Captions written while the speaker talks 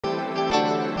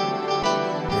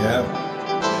Yeah.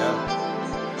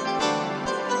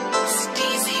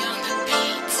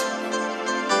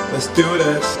 Let's do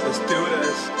this. Let's do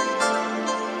this.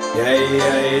 Yeah,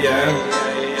 yeah, yeah.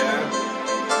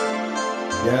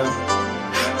 Yeah.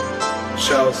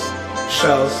 Shellz,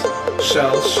 Shellz,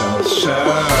 Shellz, Shellz,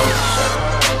 Shellz.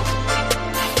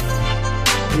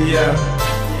 Yeah,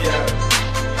 yeah,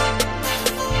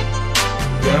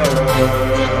 yeah.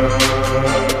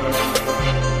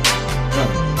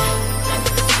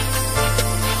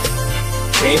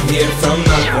 Came here from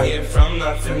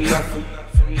nothing,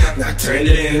 now turned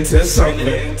it into something.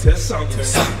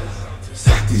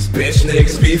 These bitch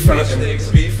niggas be frontin',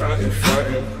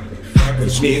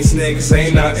 which means niggas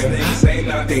ain't nothing.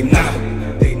 They not.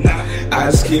 I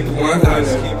just keep 100.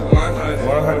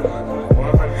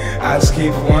 I just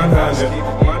keep 100.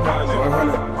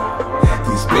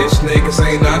 These bitch niggas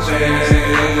ain't nothing.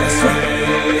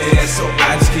 So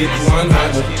I just keep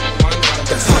 100.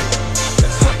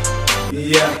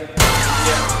 Yeah.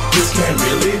 This can't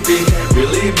really be,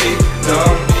 no.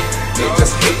 They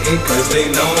just hating cause they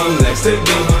know I'm next to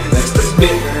be.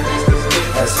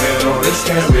 I said, oh, this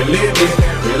can't really be.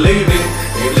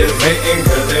 They just hating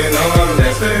cause they know I'm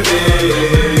next to be.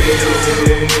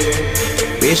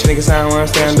 Bitch niggas, I don't wanna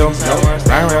stand though.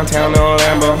 Ride around town, no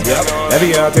Lambo.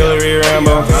 Heavy artillery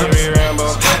Rambo.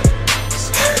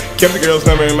 Kept the girl's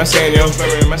number in my saniel.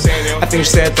 I think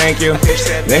she said thank you.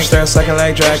 Then she started sucking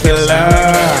like Dracula.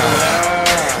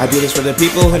 I do this for the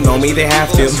people who know me, they have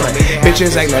to.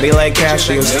 Bitches act nutty like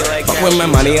cashews. Fuck with my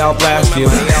money, I'll blast you.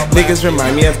 Niggas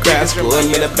remind me of grad school. I'm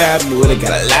in a bad mood. I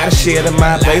got a lot of shit in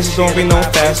my place. Don't be no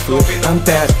fast food. I'm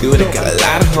that dude. I got a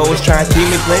lot of hoes trying to keep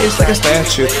me placed like a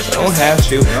statue. I don't have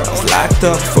to. I was locked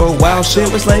up for a while. Shit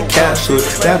was like cat food.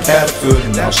 That bad food.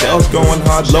 Now Shellz going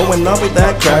hard, low and up with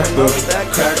that crack food.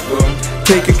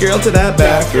 Take a girl to that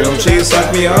bathroom. She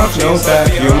suck me off, no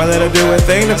vacuum. I let her do a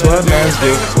thing, that's what mans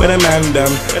do. With a man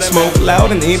dumb, smoke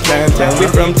loud and eat plantain. We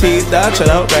from T-Dot, shut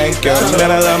out rank girls.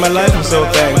 Man, I love my life, I'm so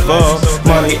thankful.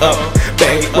 Money up,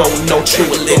 bankroll, no true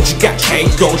religion. Got can't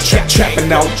go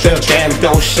trapping out the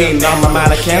bando. She ain't on my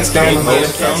mind, I can't stand it.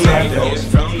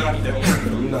 From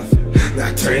nothing,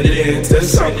 now turn it into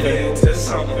something.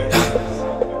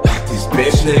 These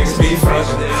bitch niggas be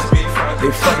frontin',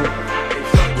 they fucking.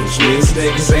 Which means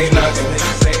niggas ain't nothing.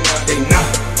 They not.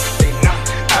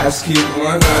 I just keep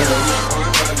 100.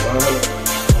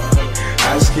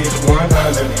 I just keep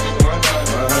 100.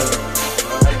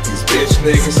 These bitch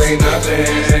niggas ain't nothing.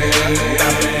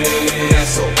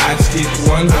 So I just keep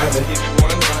 100.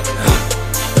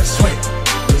 That's right.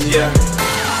 Yeah.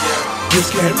 This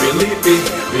can't really be,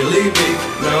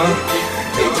 no.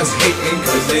 They just hating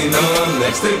cause they know I'm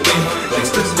next to me.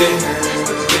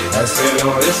 I said,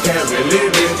 oh, this can't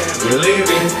really be.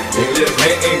 They just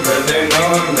hating cause they know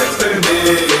I'm next to me.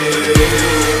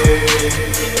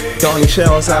 Going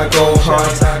Shellz, I go hard.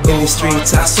 In the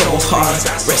streets, I so hard.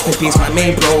 Rest in peace, my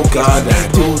main bro God. I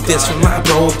do this for my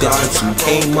bro gods who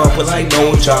came up with like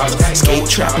no jobs. Skate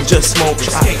trap and just smoke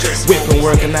trap. Whipping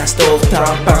work and that stove top.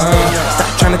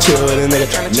 Stop trying to chill with a nigga.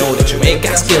 Know that you ain't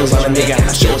got skills on a nigga. I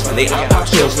shows my nigga. I pop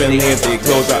pills for a nigga. Big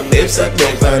clothes up, lips up,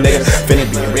 lips on a nigga. Finna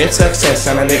be a rich success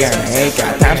on a nigga. And I ain't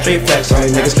got time straight flex on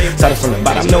these niggas. Started from the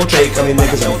bottom, no Drake on these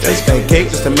niggas. I'm just spend cake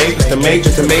just to make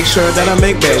sure that I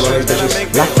make bail on these bitches.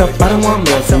 Locked up, I don't want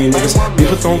more from you niggas.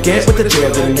 People don't get with the jail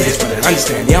to the niggas. But I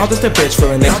understand, y'all just a bitch for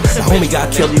a nigga. The homie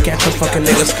got killed, you can't trust fucking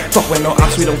niggas. Fuck with no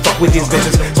ops, we don't fuck with these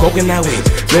bitches. Smoking that weed,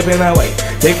 living that way,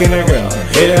 taking a girl,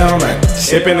 hit it all night.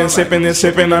 Sipping and sipping and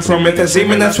sipping, I promise that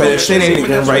semen, that's why this shit ain't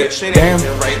even right. Damn,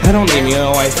 I don't need me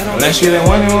a wife, unless you the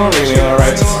one who won't read me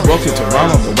alright. Woke to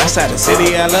Toronto, the west side of the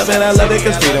city, I love it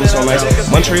cause freedom's so nice.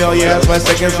 Montreal, yeah, it's my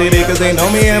second city, cause they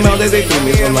know me and know that they treat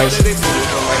me so nice.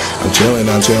 I'm chillin',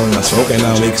 I'm smoking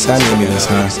on weed cause I need me this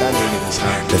high.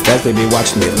 The fact they be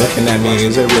watching me, looking at me,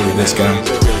 is it really this guy?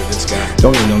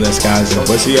 Don't you know this guy's and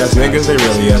pussy ass niggas, they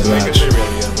really oblige.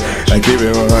 I keep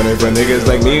it 100 for niggas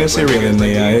like me, it's real in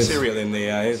the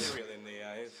eyes.